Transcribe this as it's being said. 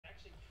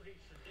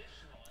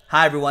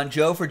Hi everyone,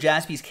 Joe for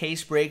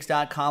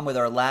JaspysCaseBreaks.com with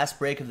our last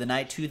break of the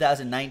night,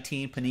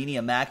 2019 Panini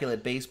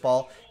Immaculate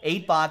Baseball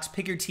 8-box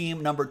Pick Your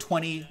Team number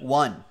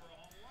 21.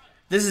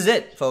 This is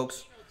it,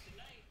 folks.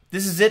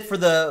 This is it for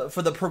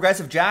the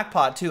progressive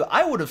jackpot too.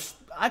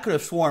 I could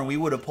have sworn we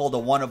would have pulled a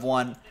 1 of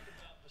 1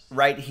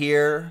 right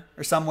here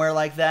or somewhere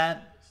like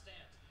that.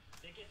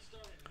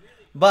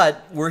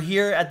 But we're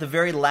here at the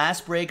very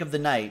last break of the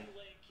night.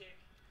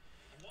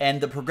 And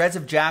the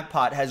progressive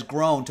jackpot has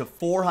grown to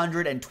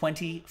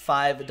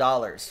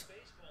 $425.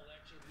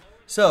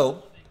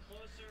 So,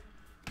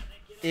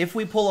 if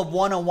we pull a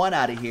 101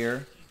 out of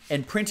here,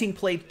 and printing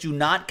plates do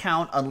not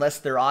count unless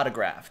they're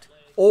autographed,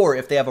 or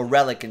if they have a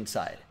relic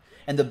inside.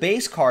 And the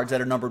base cards that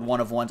are numbered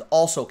 1 of 1s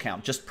also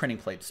count, just printing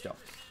plates don't.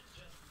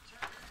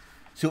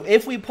 So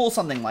if we pull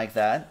something like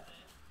that,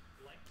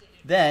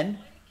 then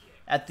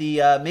at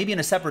the, maybe in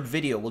a separate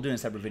video, we'll do it in a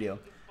separate video,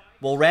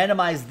 we'll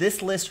randomize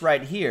this list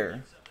right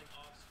here.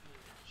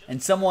 And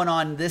someone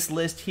on this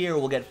list here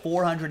will get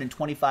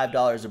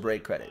 $425 of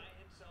break credit.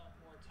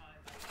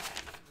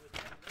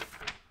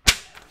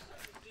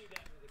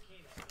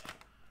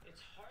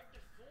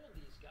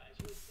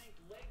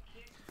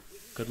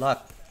 Good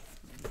luck.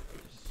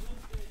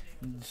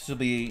 This will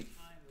be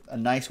a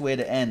nice way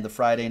to end the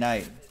Friday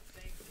night.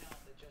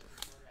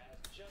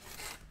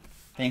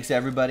 Thanks to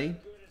everybody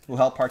who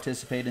helped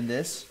participate in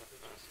this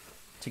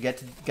to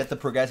get the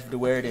progressive to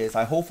where it is.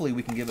 Hopefully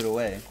we can give it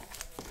away.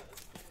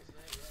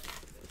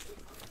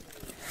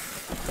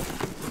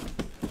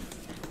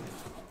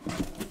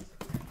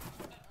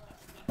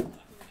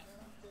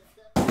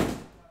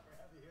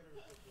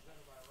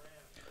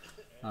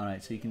 All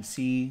right, so you can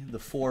see the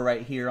 4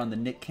 right here on the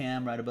Nick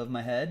cam right above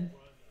my head.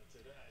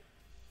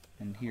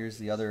 And here's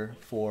the other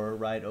 4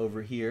 right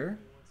over here.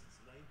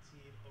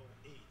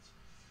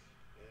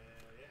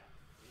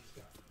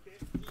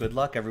 Good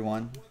luck,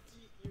 everyone.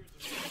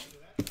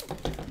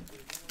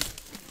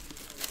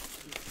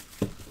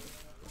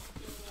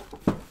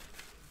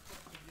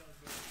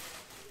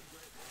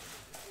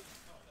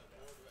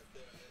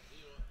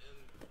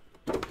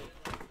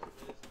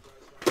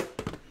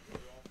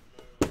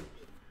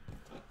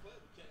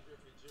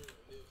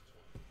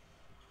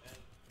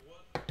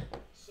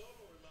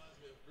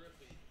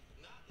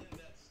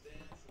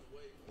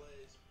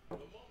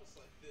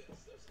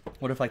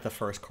 What if, like, the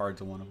first card's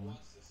a 1 of 1?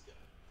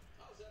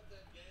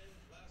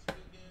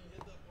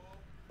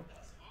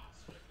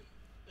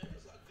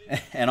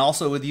 And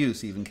also with you,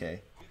 Stephen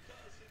K.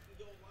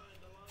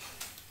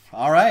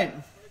 All right.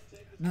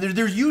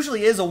 There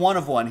usually is a 1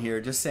 of 1 here,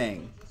 just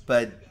saying.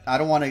 But I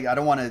don't want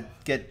to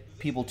get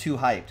people too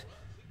hyped.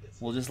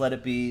 We'll just let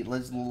it be.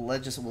 We'll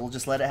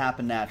just let it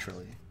happen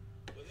naturally.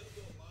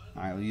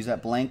 All right. We'll use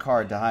that blank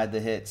card to hide the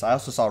hits. I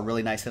also saw a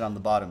really nice hit on the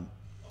bottom.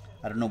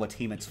 I don't know what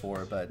team it's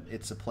for, but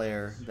it's a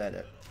player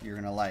that you're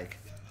going to like.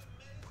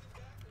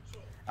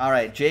 All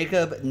right,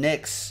 Jacob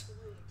Nix,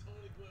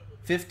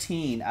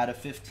 15 out of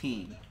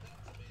 15.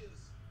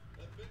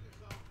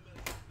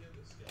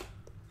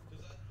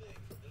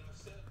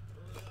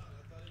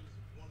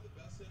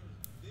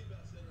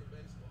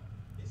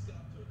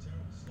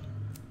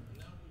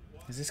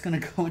 Is this going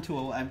to go into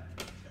a...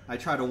 I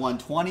tried a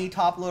 120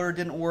 top loader,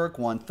 didn't work.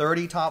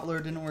 130 top loader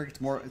didn't work.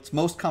 It's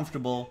most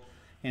comfortable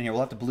in here.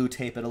 We'll have to blue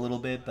tape it a little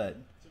bit, but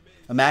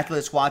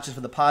immaculate swatches for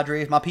the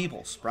Padres. My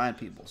Peoples, Brian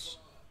Peoples.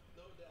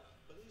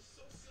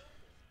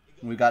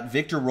 We got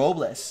Victor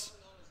Robles,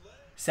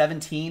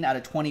 17 out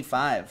of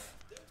 25.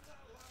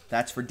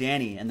 That's for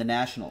Danny and the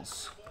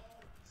Nationals.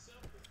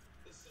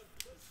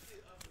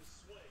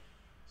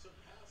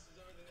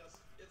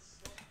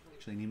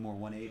 Actually, need more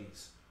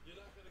 180s.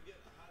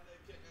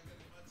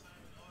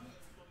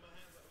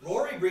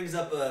 Rory brings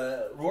up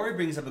a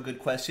good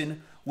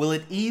question. Will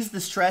it ease the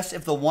stress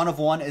if the 1 of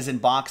 1 is in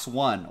box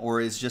 1, or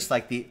is just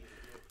like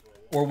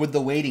or would the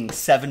waiting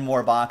 7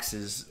 more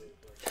boxes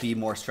be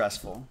more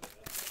stressful?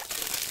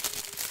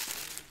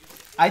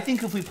 I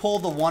think if we pull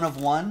the 1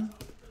 of 1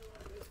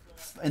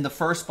 in the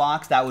first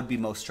box, that would be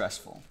most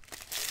stressful.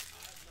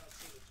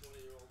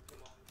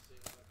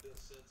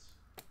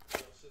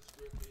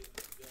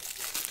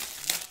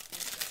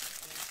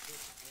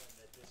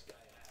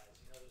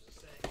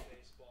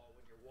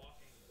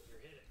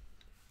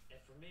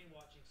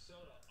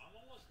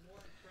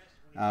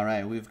 All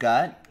right, we've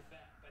got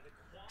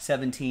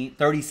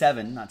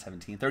 37 out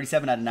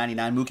of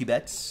 99, Mookie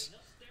Betts.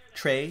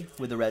 Trey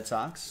with the Red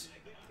Sox.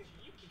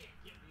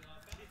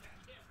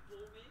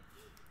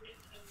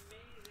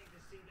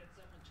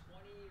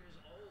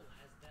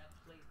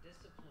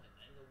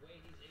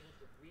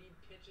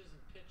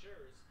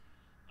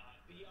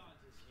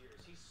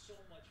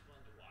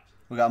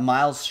 We got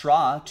Miles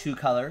Straw,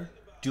 2-color,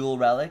 dual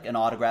relic, and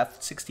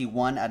autograph,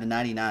 61 out of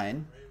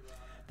 99.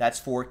 That's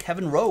for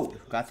Kevin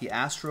Rode. Got the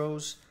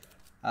Astros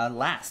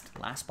last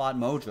spot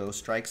mojo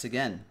strikes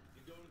again.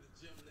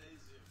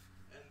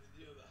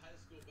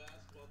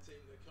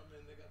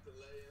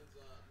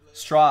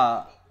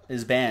 Straw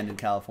is banned in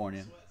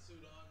California.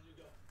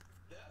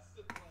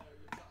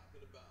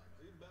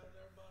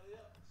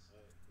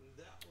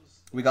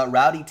 We got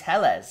Rowdy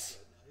Tellez.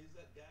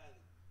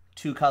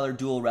 2-color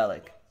dual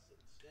relic.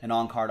 An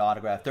on-card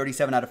autograph.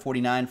 37 out of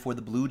 49 for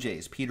the Blue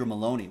Jays. Peter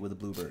Maloney with the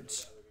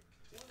Bluebirds.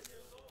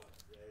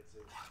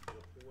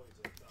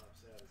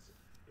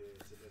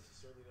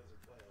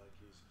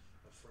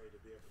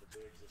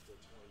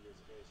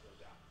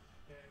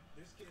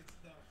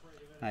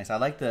 Nice. I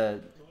like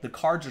the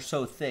cards are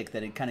so thick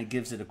that it kind of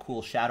gives it a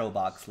cool shadow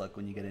box look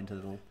when you get into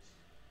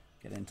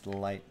the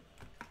light.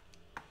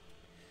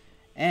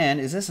 And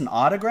is this an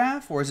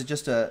autograph or is it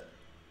just a?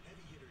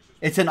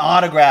 It's an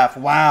autograph.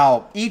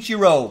 Wow.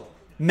 Ichiro,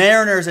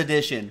 Mariners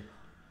edition.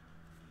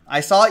 I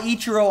saw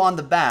Ichiro on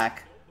the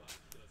back.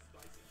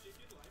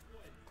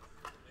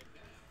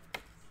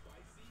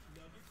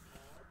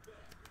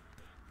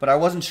 But I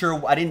wasn't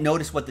sure. I didn't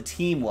notice what the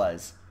team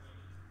was.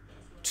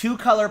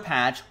 2-color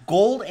patch,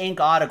 gold ink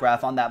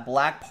autograph on that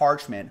black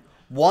parchment.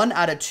 1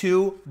 out of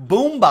 2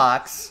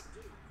 boombox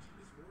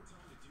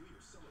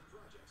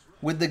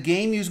with the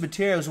game used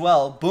material as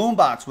well.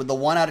 Boombox with the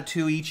 1 out of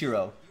 2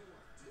 Ichiro.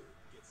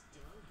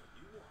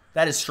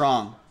 That is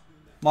strong.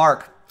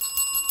 Mark.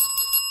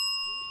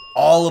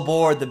 All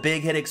aboard the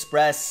Big Hit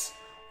Express.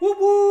 Whoop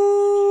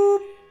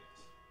whoop.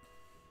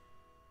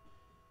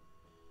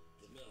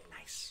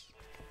 Nice.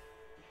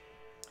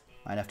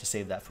 Might have to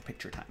save that for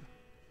picture time.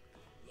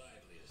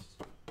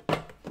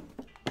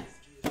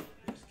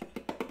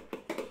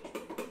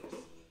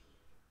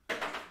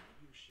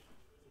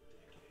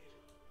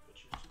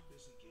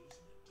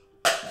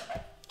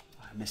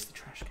 I missed the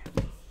trash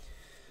can.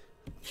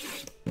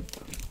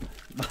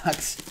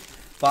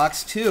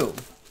 Box 2.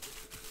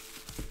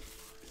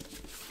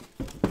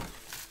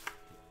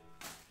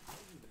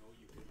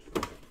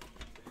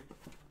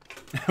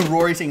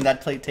 Rory saying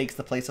that plate takes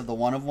the place of the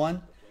 1 of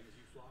 1.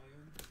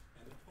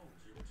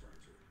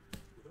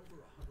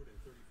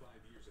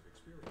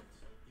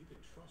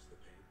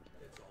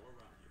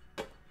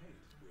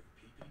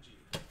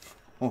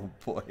 Oh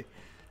boy.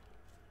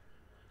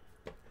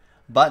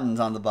 Buttons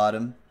on the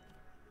bottom.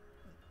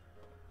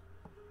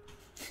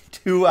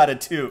 2 out of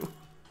 2.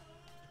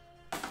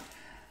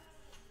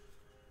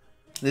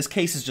 This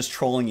case is just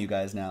trolling you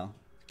guys now.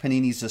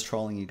 Panini's just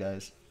trolling you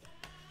guys.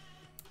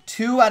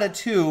 2 out of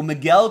 2,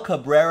 Miguel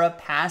Cabrera,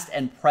 past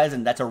and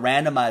present. That's a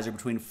randomizer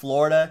between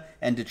Florida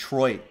and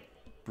Detroit.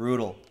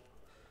 Brutal.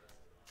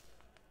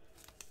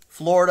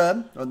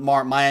 Florida,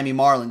 Miami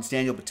Marlins,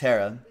 Daniel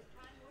Patera.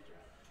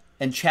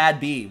 And Chad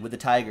B with the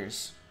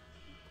Tigers.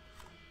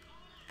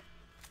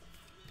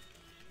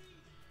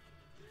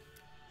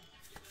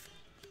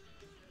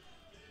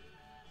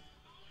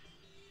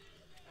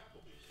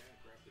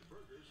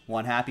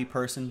 One happy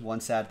person,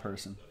 one sad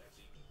person.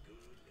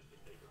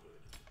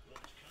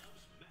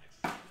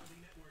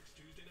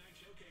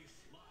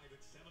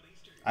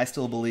 I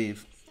still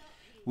believe.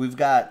 We've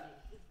got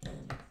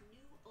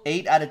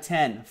 8 out of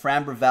 10,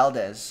 Framber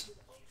Valdez.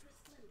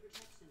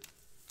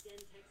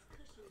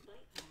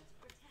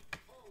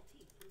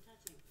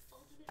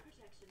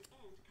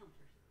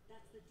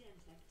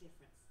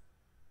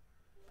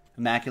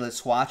 Immaculate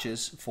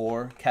swatches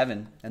for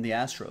Kevin and the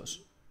Astros.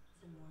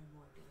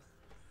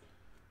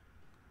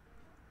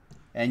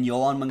 And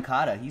Yoan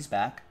Moncada, he's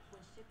back.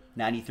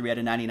 93 out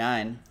of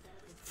 99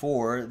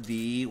 for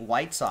the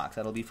White Sox.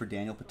 That'll be for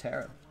Daniel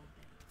Patera.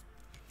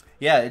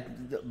 Yeah,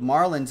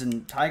 Marlins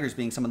and Tigers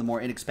being some of the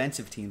more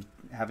inexpensive teams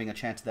having a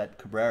chance at that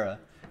Cabrera.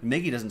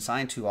 Miggy doesn't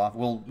sign too often.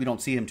 Well, we don't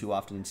see him too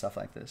often and stuff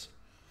like this.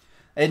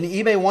 And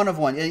eBay 1 of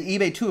 1.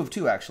 eBay 2 of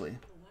 2, actually.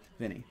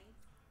 Vinny.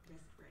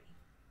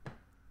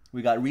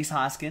 We got Rhys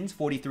Hoskins,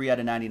 43 out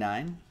of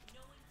 99.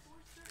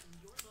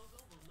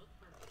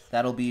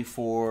 That'll be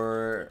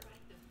for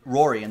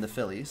Rory and the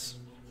Phillies.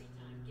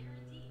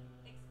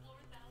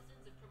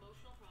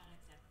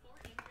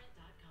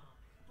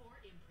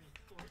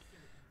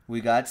 We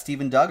got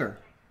Steven Duggar,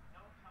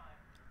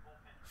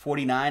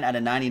 49 out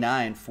of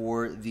 99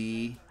 for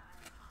the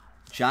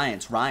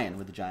Giants. Ryan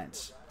with the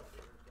Giants.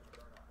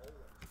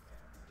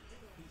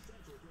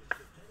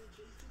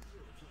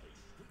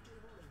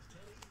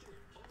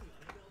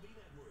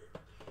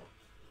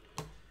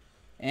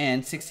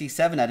 And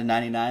 67 out of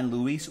 99,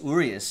 Luis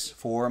Urias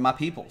for my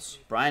Peoples,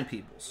 Brian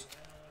Peoples,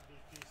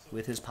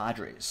 with his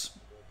Padres.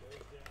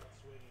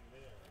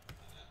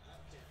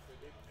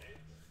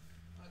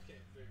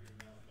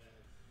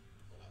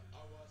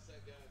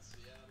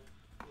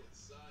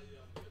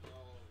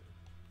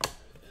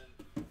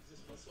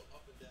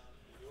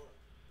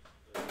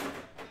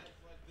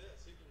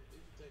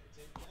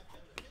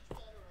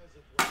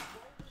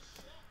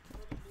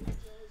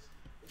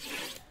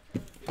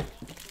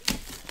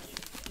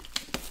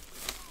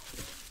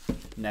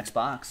 Next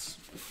box.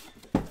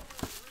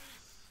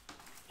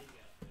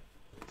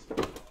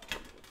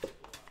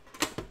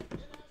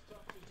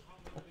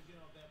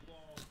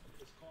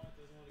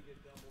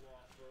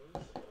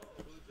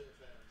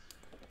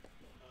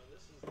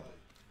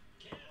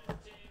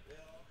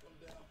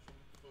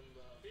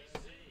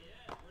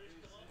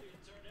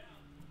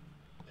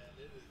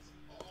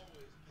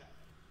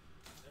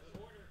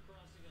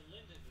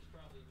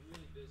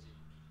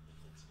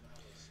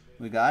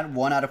 We got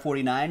 1 out of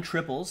 49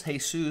 triples.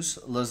 Jesus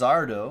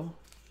Luzardo.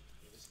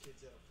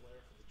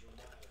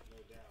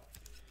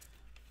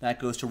 That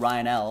goes to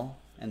Ryan L.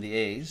 and the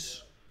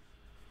A's.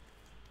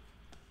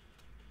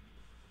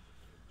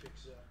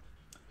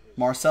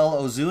 Marcell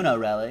Ozuna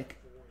relic.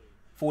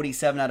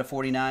 47 out of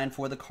 49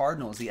 for the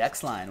Cardinals. The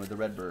X line with the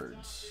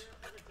Redbirds.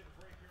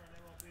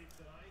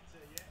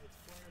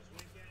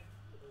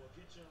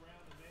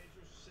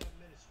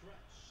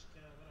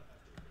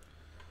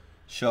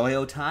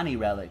 Shohei Ohtani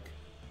relic.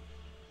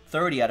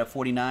 30 out of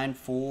 49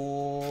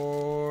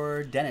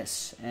 for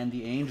Dennis and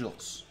the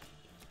Angels.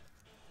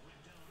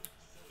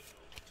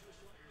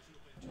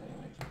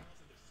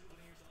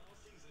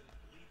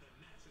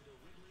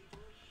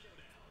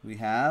 We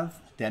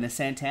have Dennis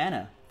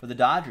Santana for the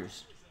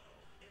Dodgers.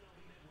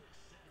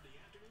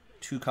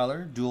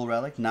 2-color, dual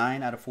relic,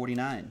 9 out of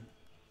 49.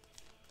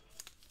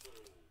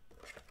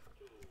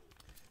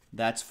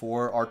 That's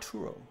for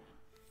Arturo.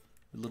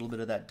 A little bit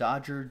of that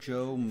Dodger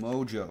Joe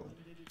mojo.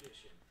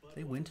 Did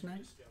they win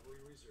tonight?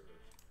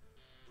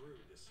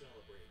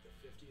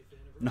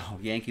 No,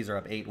 Yankees are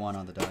up 8-1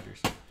 on the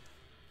Dodgers.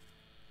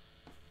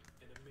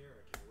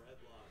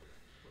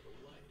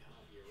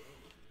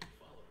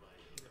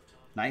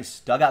 Nice.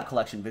 Dugout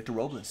collection. Victor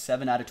Robles.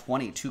 7 out of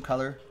 20.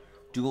 2-color.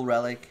 Dual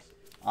relic.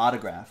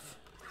 Autograph.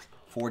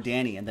 For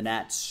Danny and the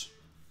Nats.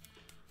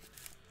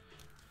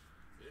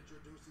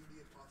 Introducing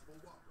the Impossible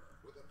Whopper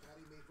with a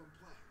patty made from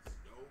plants.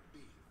 No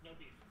beef. No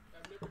beef.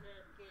 I've never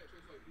had plant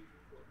tastes like beef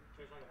before.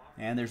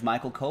 And there's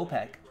Michael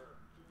Kopech.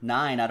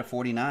 9 out of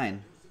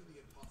 49.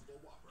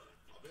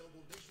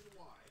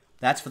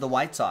 That's for the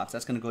White Sox.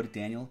 That's going to go to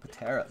Daniel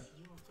Patera.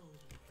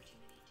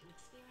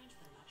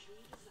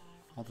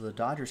 Although the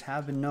Dodgers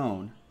have been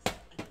known,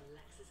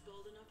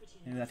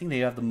 and I think they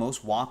have the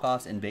most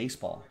walk-offs in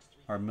baseball,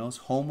 or most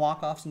home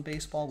walk-offs in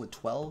baseball with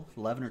 12,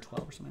 11 or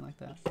 12 or something like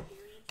that.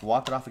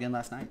 Walked it off again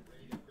last night.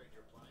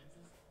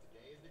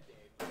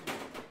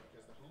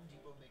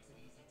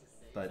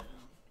 But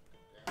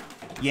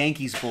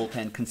Yankees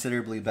bullpen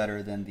considerably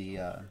better than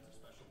the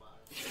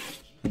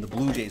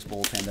Blue Jays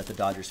bullpen that the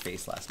Dodgers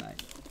faced last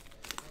night.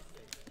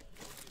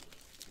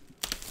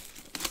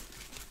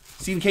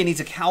 Stephen K needs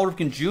a Cal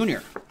Ripken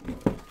Jr.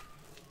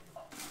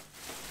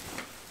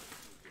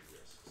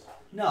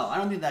 No, I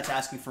don't think that's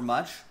asking for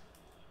much.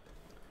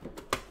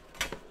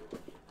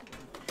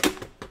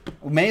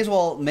 May as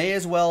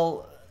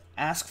well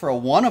ask for a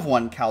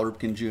 1-of-1 Cal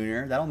Ripken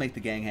Jr. That'll make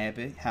the gang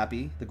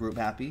happy, the group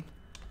happy.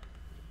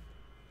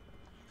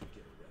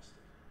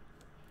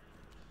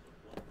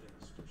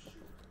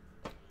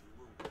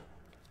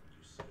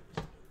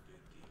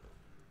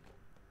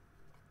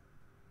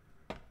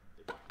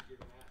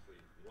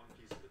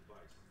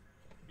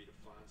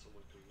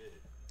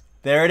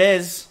 There it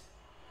is.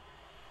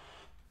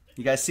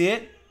 You guys see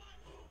it?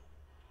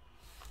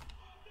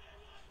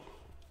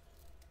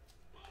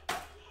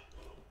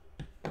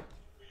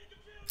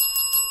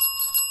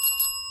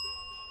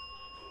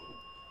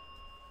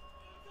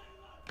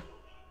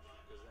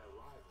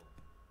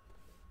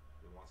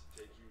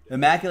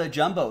 Immaculate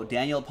Jumbo,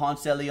 Daniel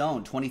Ponce de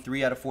Leon,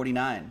 23 out of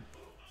 49.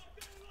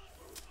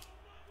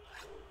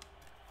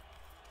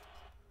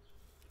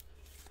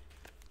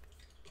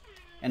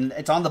 And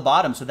it's on the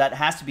bottom, so that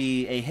has to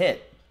be a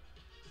hit,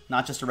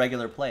 not just a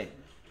regular plate.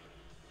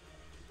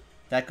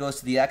 That goes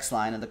to the X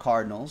line and the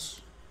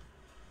Cardinals.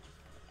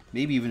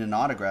 Maybe even an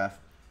autograph.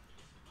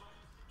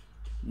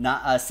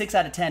 6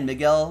 out of 10,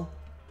 Miguel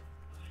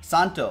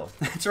Santo.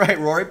 That's right,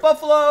 Rory.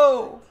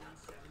 Buffalo!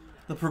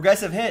 The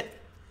progressive hit.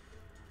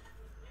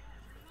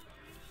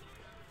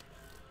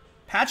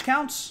 Patch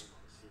counts.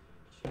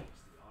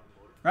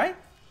 Right?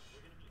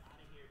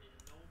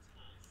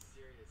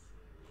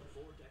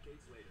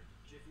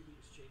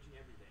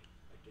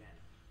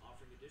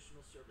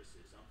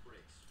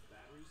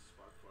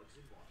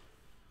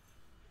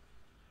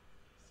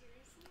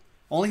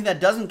 Only thing that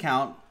doesn't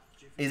count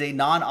is a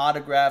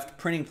non-autographed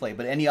printing plate,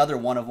 but any other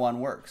 1-of-1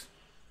 works.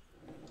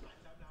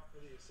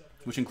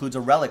 Which includes a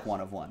relic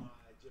 1-of-1.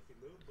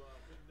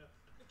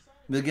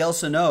 Miguel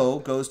Sano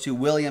goes to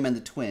William and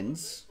the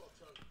Twins.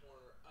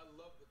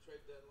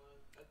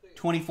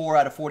 24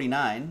 out of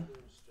 49.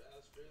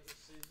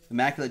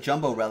 Immaculate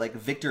Jumbo relic,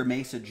 Victor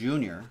Mesa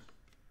Jr.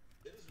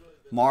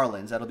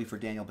 Marlins, that'll be for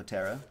Daniel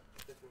Patera.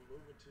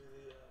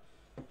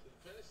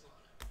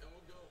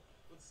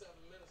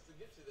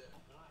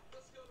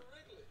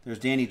 There's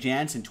Danny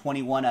Jansen,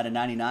 21 out of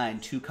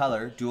 99,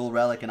 2-color, dual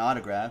relic and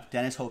autograph.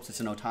 Dennis hopes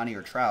it's an Ohtani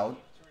or Trout.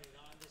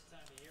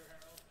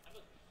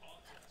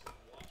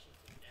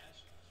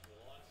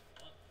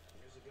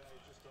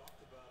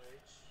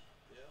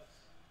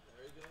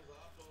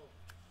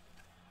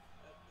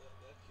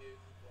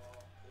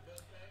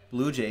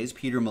 Blue Jays,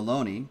 Peter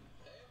Maloney.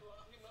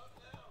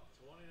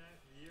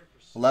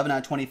 11 out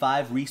of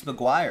 25, Reese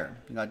McGuire.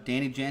 You got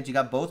Danny Jansen. You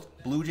got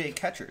both Blue Jay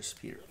catchers,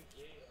 Peter.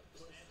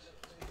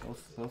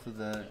 Both of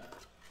the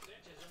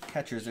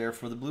catchers there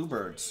for the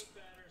Bluebirds.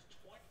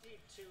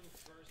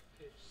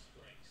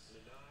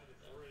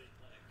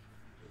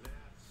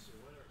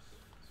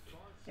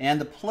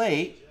 And the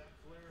plate.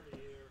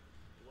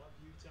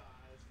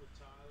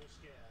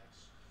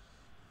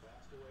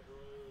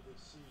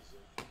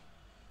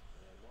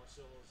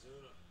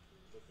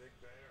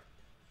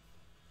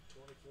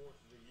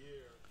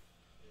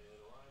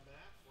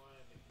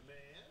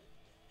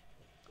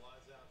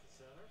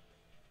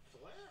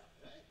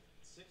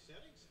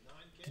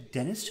 Did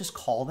Dennis just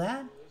call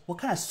that? What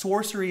kind of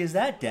sorcery is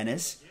that,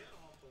 Dennis?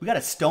 We got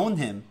to stone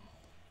him.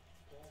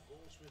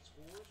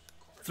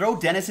 Throw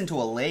Dennis into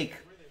a lake.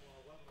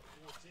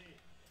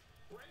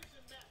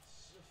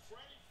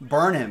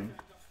 Burn him.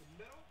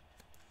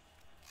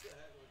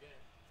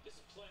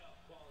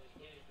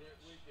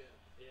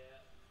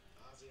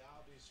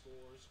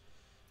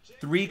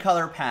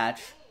 3-color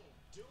patch.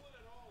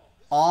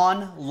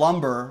 On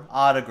Lumber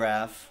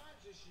autograph.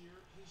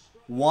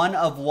 1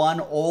 of 1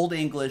 Old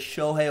English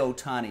Shohei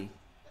Ohtani.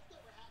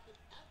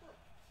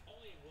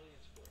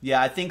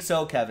 Yeah, I think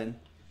so, Kevin.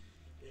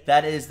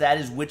 That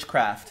is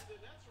witchcraft.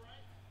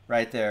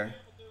 Right there.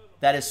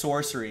 That is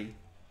sorcery.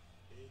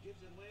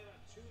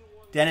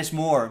 Dennis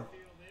Moore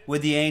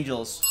with the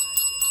Angels.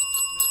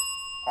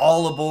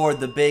 All aboard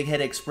the Big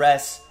Hit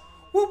Express.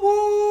 Whoop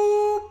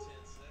whoop!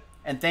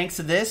 And thanks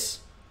to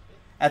this,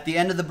 at the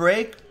end of the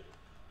break,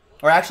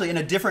 or actually in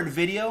a different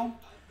video,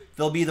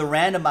 there'll be the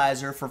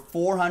randomizer for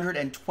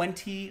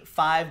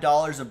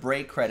 $425 of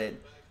break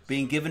credit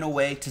being given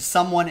away to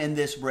someone in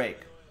this break.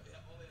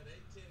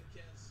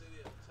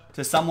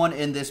 To someone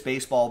in this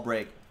baseball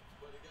break.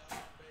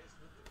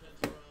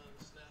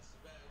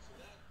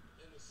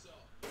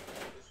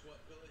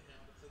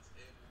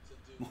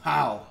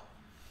 Wow.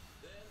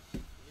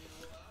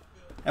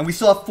 And we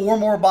still have 4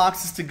 more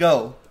boxes to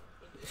go.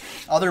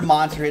 Other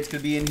monster hits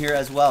could be in here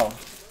as well.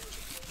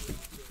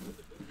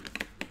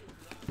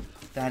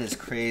 That is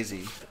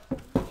crazy.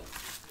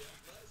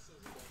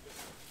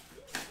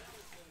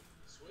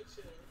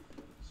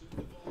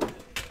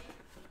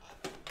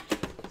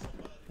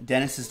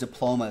 Dennis's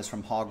diploma is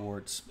from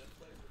Hogwarts.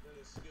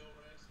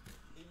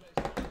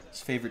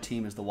 His favorite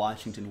team is the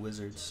Washington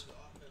Wizards.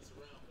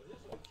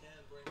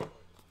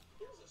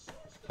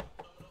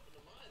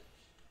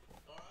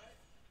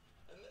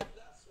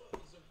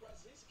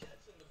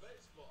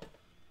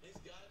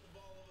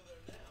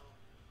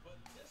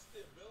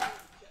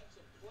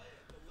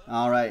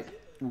 All right,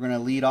 we're going to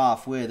lead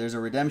off with, there's a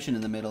redemption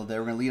in the middle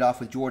there. We're going to lead off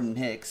with Jordan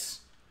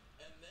Hicks,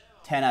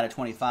 10 out of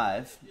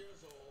 25.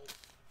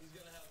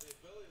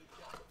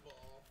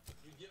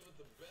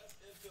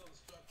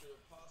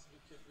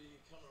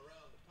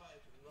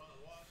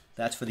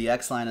 That's for the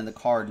X-Line and the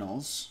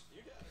Cardinals.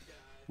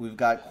 We've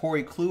got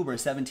Corey Kluber,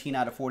 17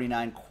 out of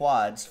 49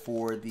 quads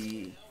for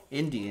the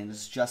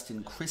Indians.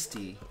 Justin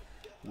Christie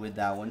with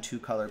that one,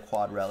 2-color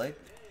quad relic.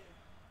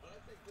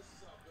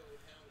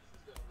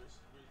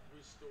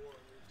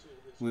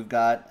 We've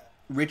got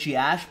Richie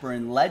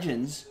Ashburn,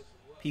 Legends,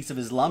 piece of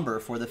his lumber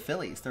for the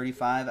Phillies.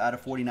 35 out of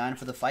 49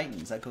 for the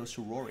Fightins. That goes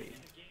to Rory.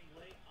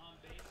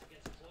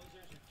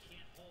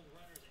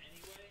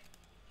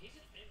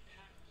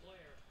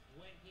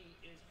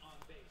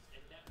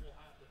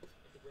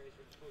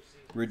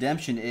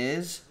 Redemption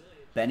is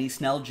Benny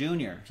Snell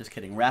Jr. Just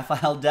kidding.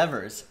 Rafael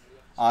Devers.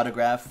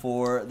 Autograph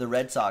for the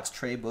Red Sox,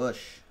 Trey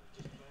Bush.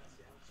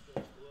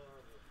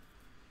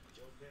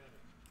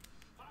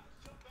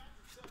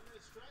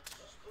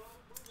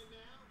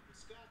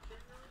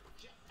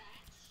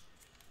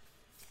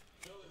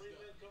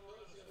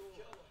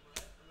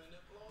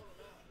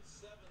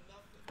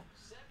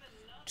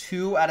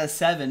 Two out of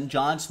 7,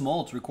 John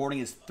Smoltz recording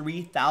his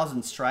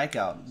 3,000th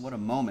strikeout. What a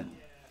moment.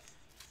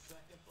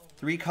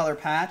 3-color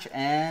patch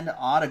and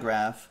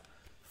autograph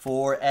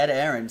for Ed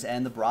Aarons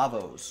and the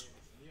Bravos.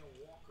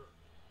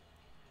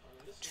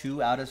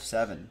 2 out of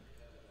 7.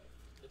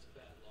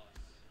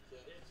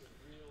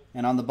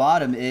 And on the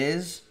bottom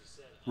is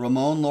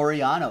Ramon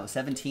Laureano,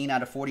 17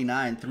 out of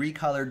 49.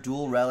 3-color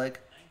dual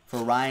relic for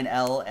Ryan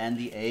L. and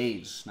the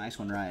A's. Nice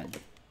one, Ryan.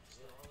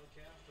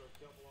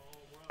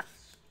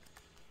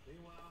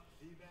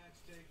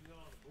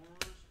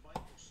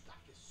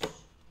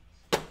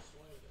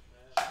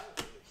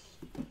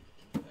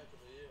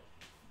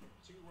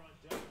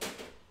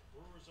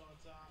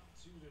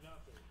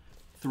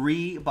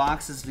 Three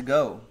boxes to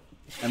go.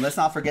 And let's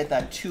not forget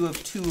that 2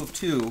 of 2 of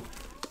 2.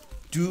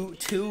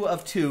 2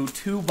 of 2,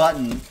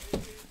 2-button,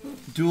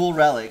 dual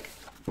relic,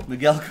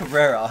 Miguel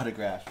Cabrera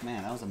autograph.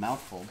 Man, that was a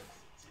mouthful.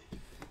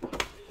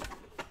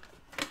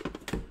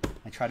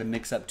 I tried to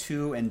mix up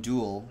 2 and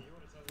dual,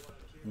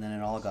 and then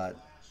it all got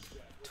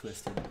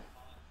twisted.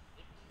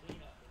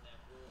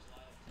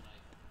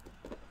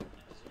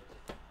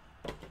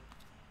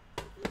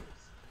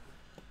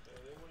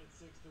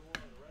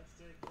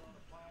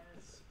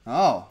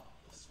 Oh.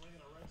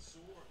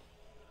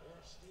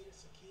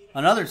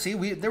 Another, see,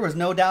 there was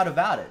no doubt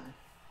about it.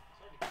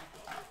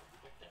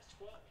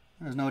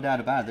 There's no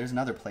doubt about it. There's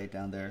another plate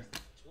down there.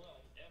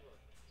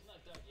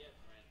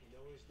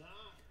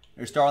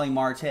 There's Starling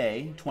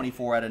Marte,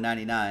 24 out of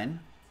 99.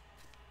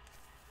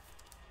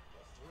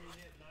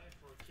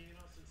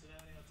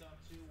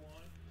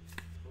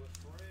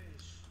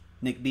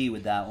 Nick B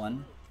with that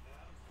one.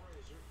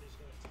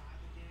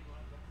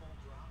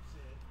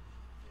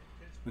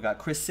 We got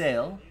Chris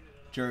Sale,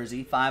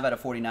 jersey. 5 out of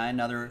 49.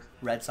 Another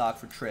Red Sox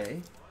for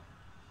Trey.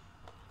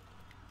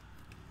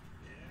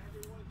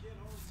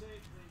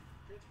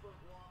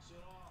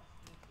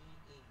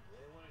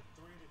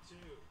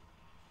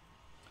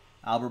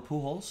 Albert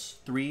Pujols,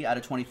 3 out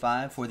of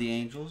 25 for the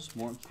Angels.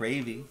 More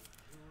gravy.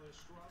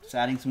 Just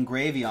adding some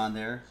gravy on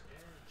there.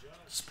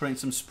 Just putting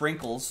some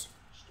sprinkles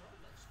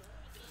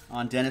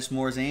on Dennis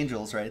Moore's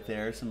Angels right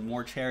there. Some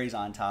more cherries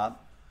on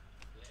top.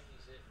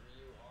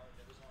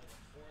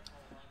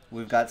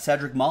 We've got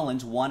Cedric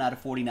Mullins, 1 out of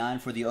 49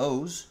 for the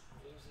O's.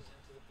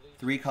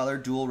 3-color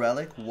dual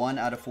relic, 1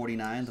 out of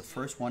 49. The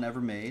first one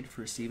ever made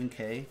for Stephen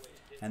K.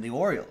 and the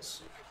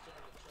Orioles.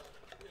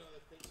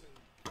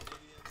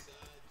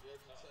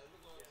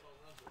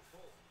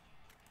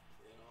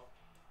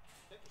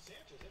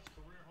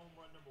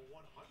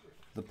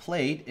 The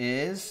plate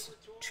is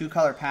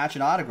 2-color patch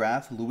and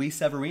autograph, Luis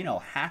Severino.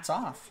 Hats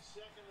off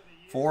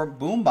for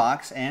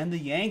Boombox and the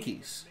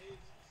Yankees.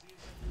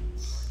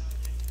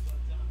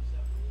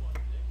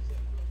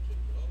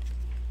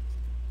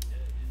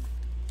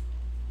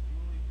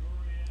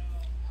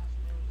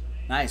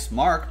 Nice,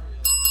 Mark.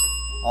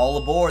 All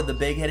aboard the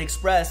Big Hit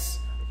Express.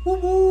 Woo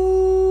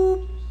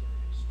woo!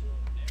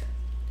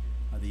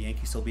 Are the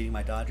Yankees still beating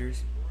my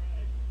Dodgers?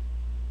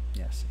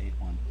 Yes,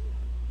 8-1.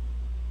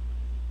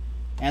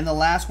 And the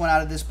last one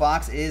out of this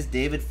box is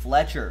David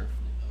Fletcher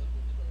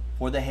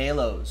for the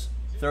Halos.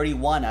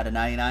 31 out of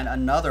 99.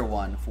 Another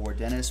one for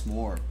Dennis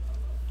Moore.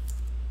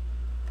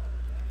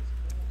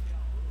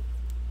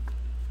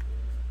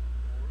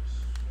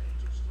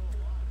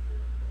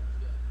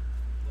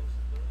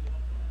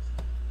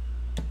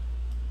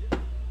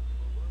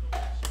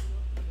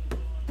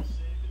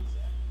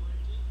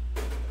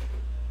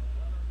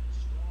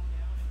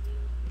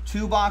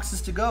 Two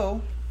boxes to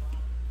go.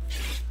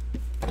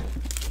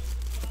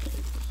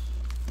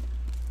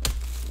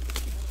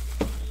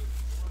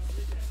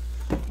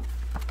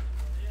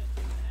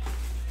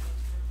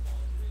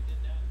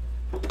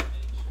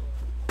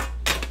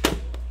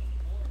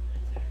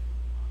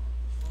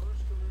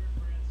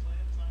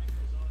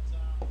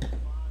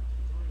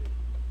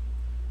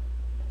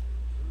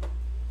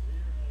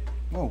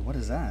 Whoa, what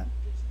is that?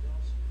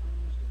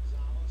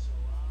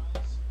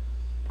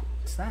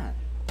 What's that?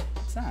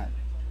 What's that?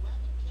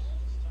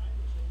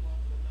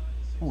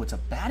 Oh, it's a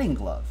batting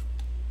glove.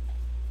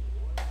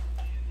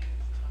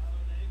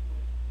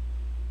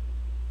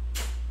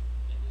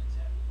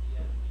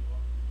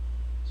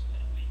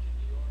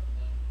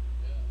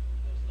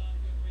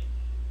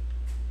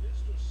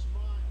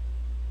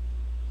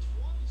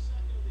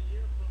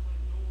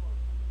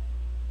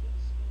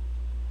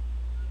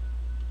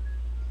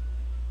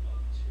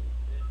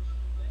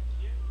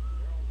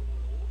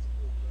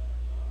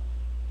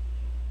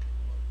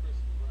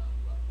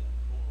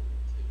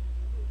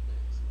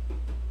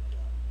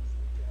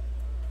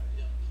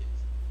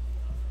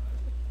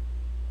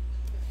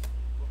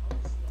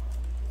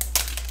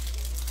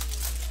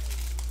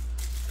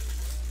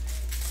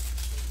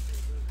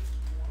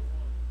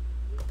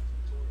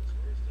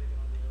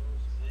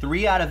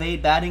 Three out of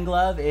 8 batting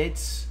glove.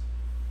 It's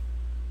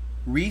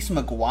Reese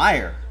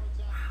McGuire.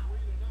 Wow.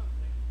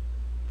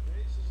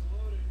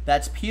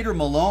 That's Peter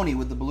Maloney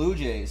with the Blue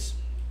Jays.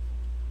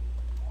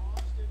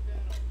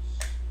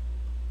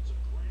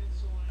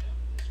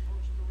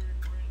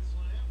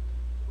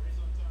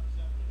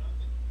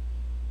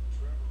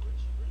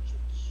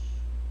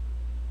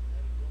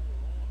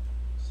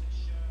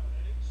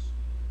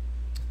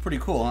 Pretty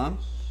cool, huh?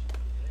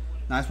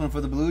 Nice one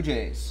for the Blue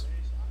Jays.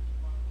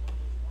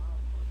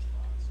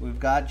 We've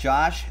got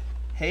Josh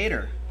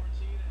Hader.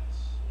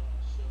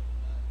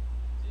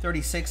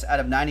 36 out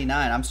of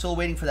 99. I'm still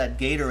waiting for that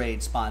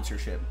Gatorade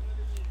sponsorship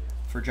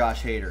for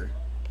Josh Hader,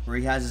 where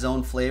he has his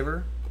own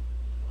flavor.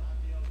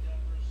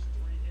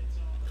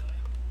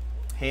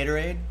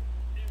 Haterade.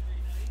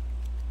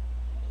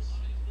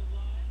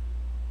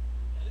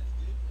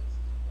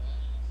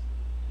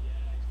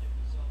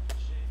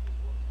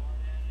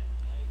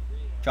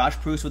 Josh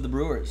Proust with the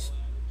Brewers.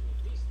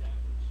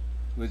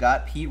 We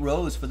got Pete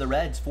Rose for the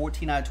Reds,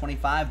 14 out of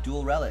 25,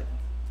 dual relic.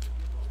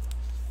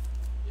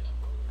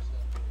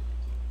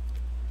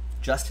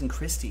 Justin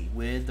Christie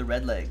with the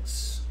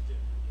Redlegs.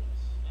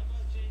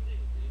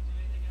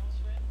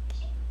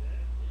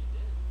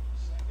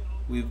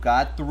 We've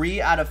got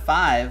 3 out of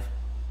 5,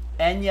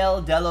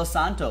 Enyel De Los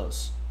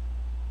Santos.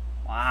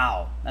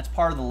 Wow, that's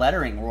part of the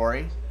lettering,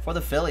 Rory, for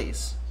the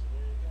Phillies.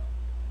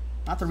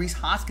 Not the Reese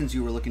Hoskins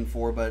you were looking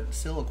for, but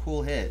still a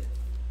cool hit.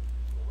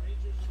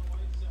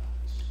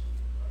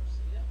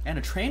 And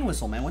a train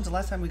whistle, man. When's the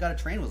last time we got a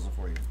train whistle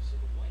for you?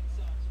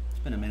 It's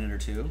been a minute or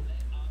two.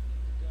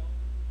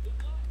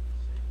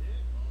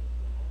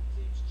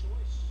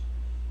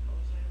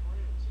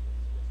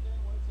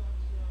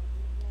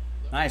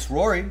 Nice,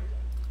 Rory.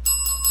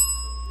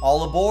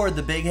 All aboard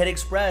the Big Hit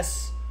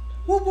Express.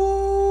 Woo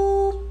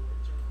woo!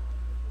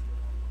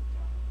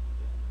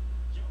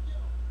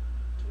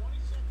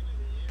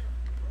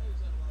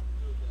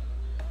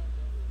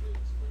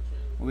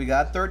 We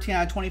got 13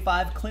 out of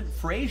 25, Clint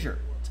Frazier.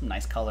 Some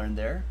nice color in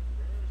there.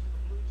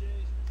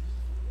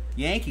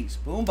 Yankees,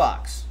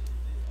 boombox.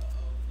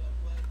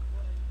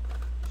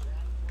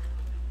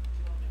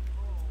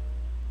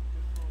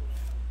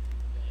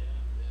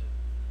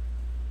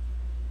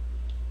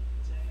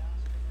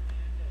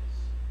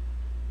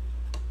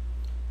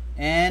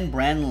 And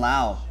Brandon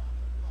Lau.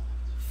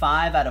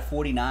 5 out of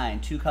 49.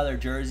 2-color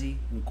jersey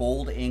and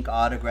gold ink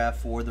autograph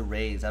for the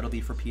Rays. That'll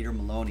be for Peter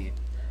Maloney.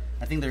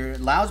 I think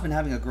Lau's been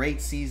having a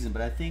great season,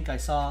 but I think I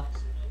saw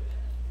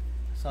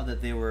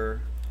that they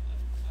were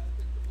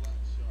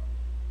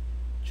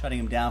shutting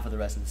him down for the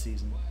rest of the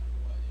season.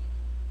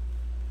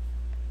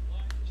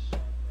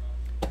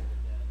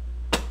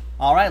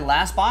 All right,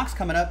 last box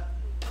coming up.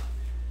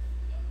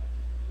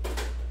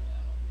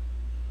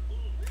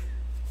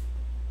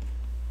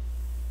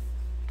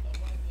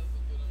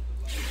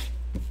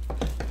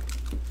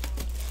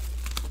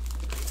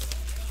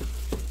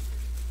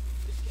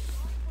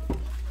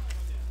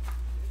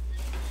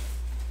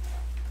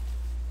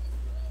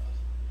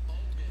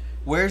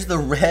 Where's the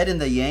red in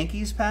the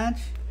Yankees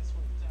patch?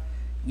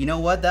 You know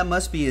what? That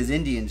must be his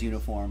Indians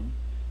uniform.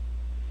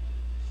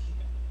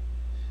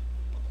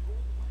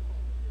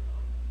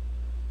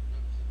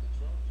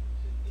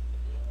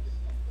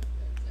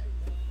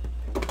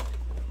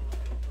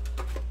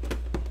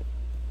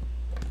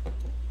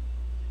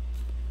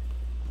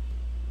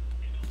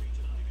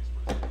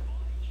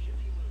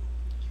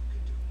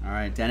 All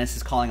right, Dennis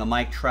is calling a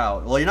Mike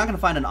Trout. Well, you're not going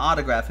to find an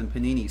autograph in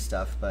Panini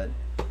stuff, but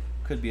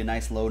could be a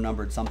nice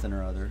low-numbered something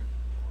or other.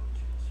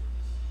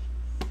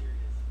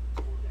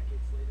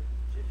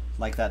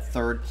 Like that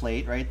third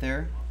plate right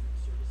there.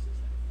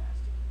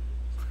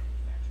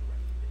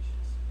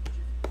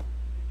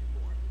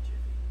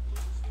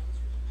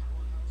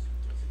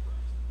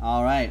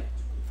 All right.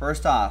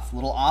 First off,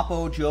 little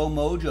Oppo Joe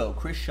Mojo.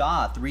 Chris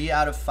Shaw, 3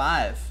 out of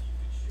 5.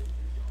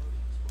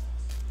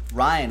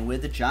 Ryan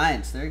with the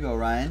Giants. There you go,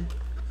 Ryan.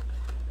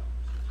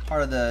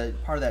 Part of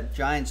that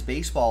Giants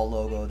baseball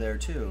logo there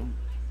too.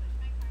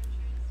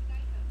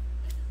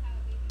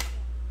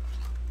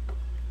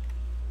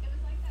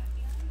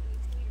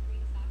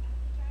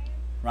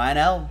 Ryan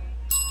L.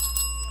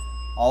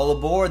 All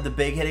aboard the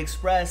Big Hit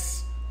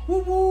Express. Woo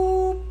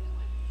woo.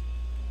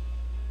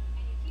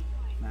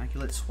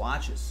 Immaculate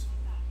swatches.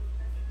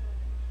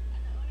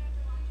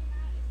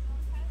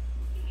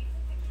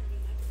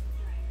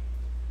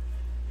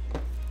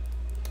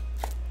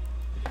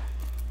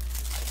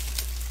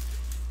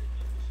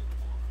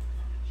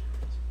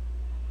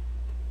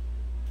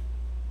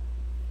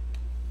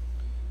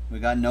 We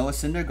got Noah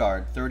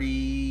Syndergaard,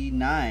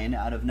 39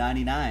 out of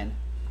 99.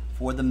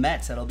 For the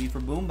Mets, that'll be for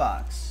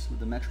Boombox with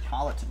the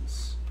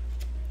Metropolitans.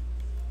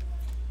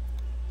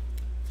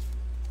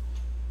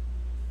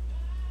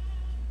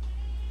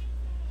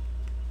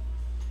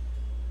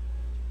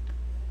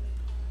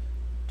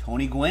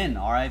 Tony Gwynn,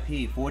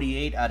 RIP,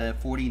 48 out of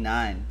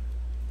 49.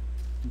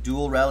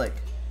 Dual relic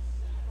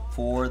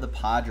for the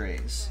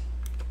Padres.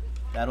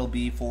 That'll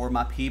be for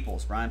my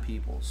peoples, Brian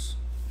Peoples.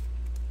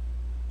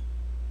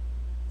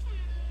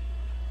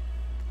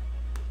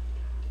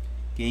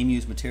 Game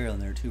used material in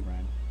there too,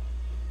 Brian.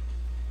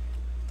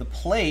 The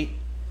plate,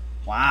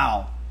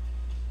 wow.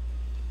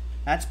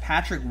 That's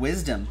Patrick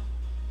Wisdom.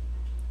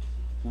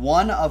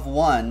 1 of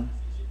 1,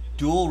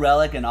 dual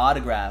relic and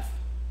autograph.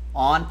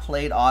 On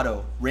plate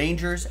auto.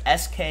 Rangers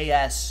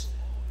SKS.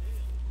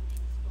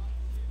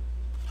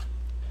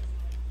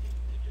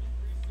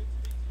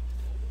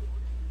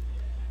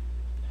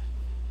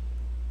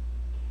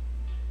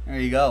 There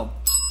you go.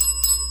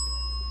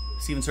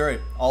 Steven Surrey,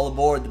 all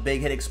aboard the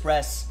Big Hit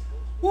Express.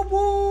 Whoop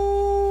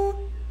whoop.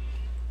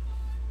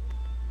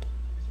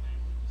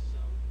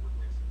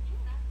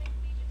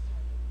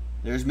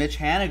 There's Mitch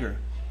Haniger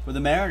for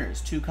the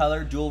Mariners.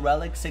 2-color, dual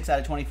relic, 6 out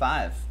of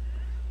 25.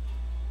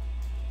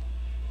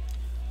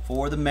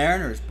 For the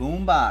Mariners,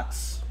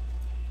 Boombox.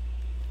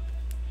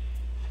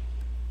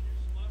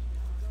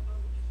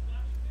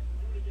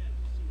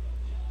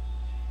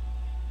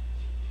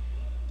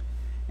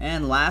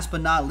 And last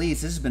but not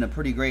least, this has been a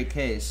pretty great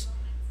case.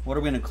 What are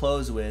we going to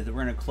close with?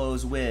 We're going to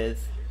close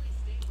with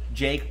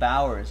Jake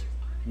Bowers.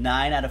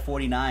 9 out of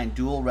 49,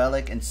 dual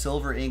relic and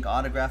silver ink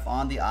autograph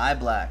on the eye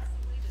black.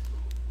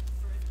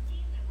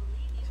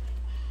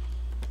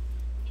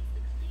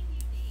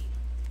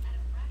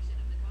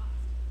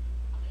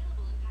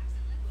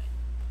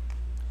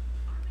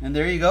 And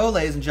there you go,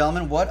 ladies and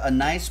gentlemen. What a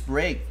nice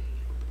break.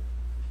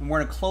 And we're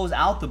going to close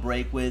out the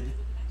break with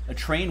a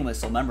train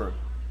whistle. Remember,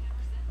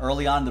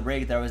 early on in the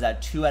break, there was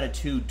that 2 out of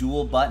 2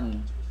 dual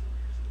button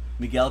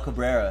Miguel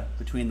Cabrera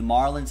between the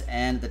Marlins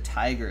and the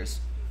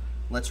Tigers.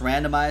 Let's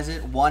randomize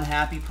it. 1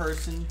 happy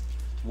person,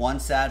 1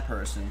 sad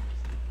person.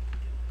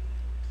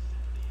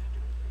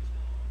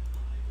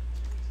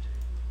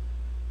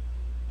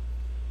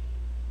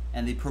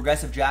 And the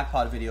progressive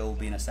jackpot video will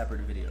be in a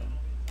separate video.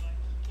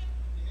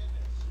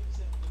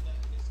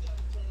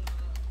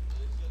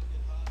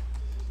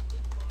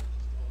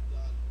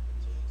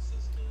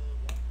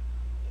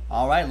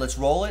 All right, let's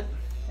roll it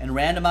and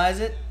randomize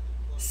it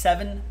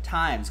 7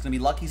 times. It's going to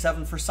be lucky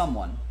 7 for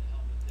someone.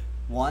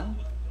 1,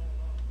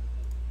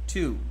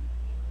 2,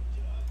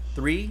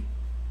 3,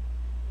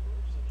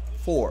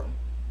 4,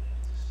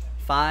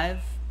 5,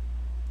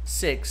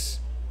 6,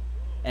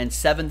 and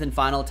 7th and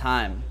final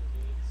time.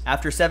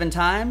 After 7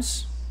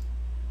 times,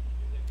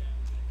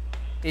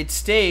 it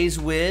stays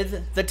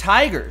with the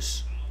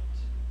Tigers.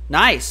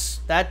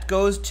 Nice. That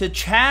goes to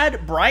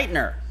Chad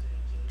Breitner.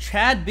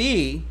 Chad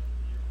B,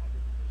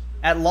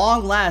 at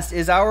long last,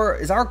 is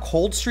our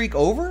cold streak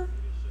over?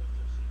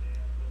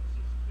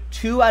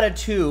 2 out of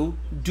 2,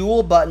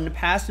 dual button,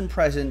 past and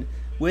present,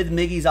 with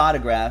Miggy's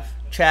autograph.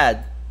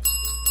 Chad,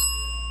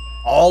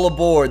 all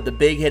aboard the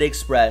Big Hit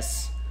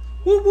Express.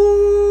 Woo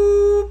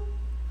woo!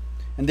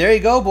 And there you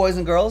go, boys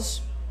and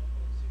girls.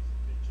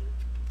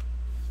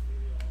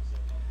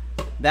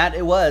 That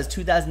it was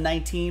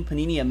 2019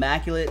 Panini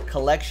Immaculate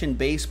Collection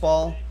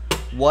Baseball.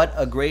 What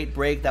a great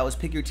break. That was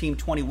Pick Your Team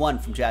 21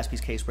 from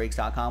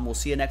JaspysCaseBreaks.com. We'll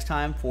see you next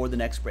time for the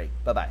next break.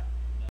 Bye-bye.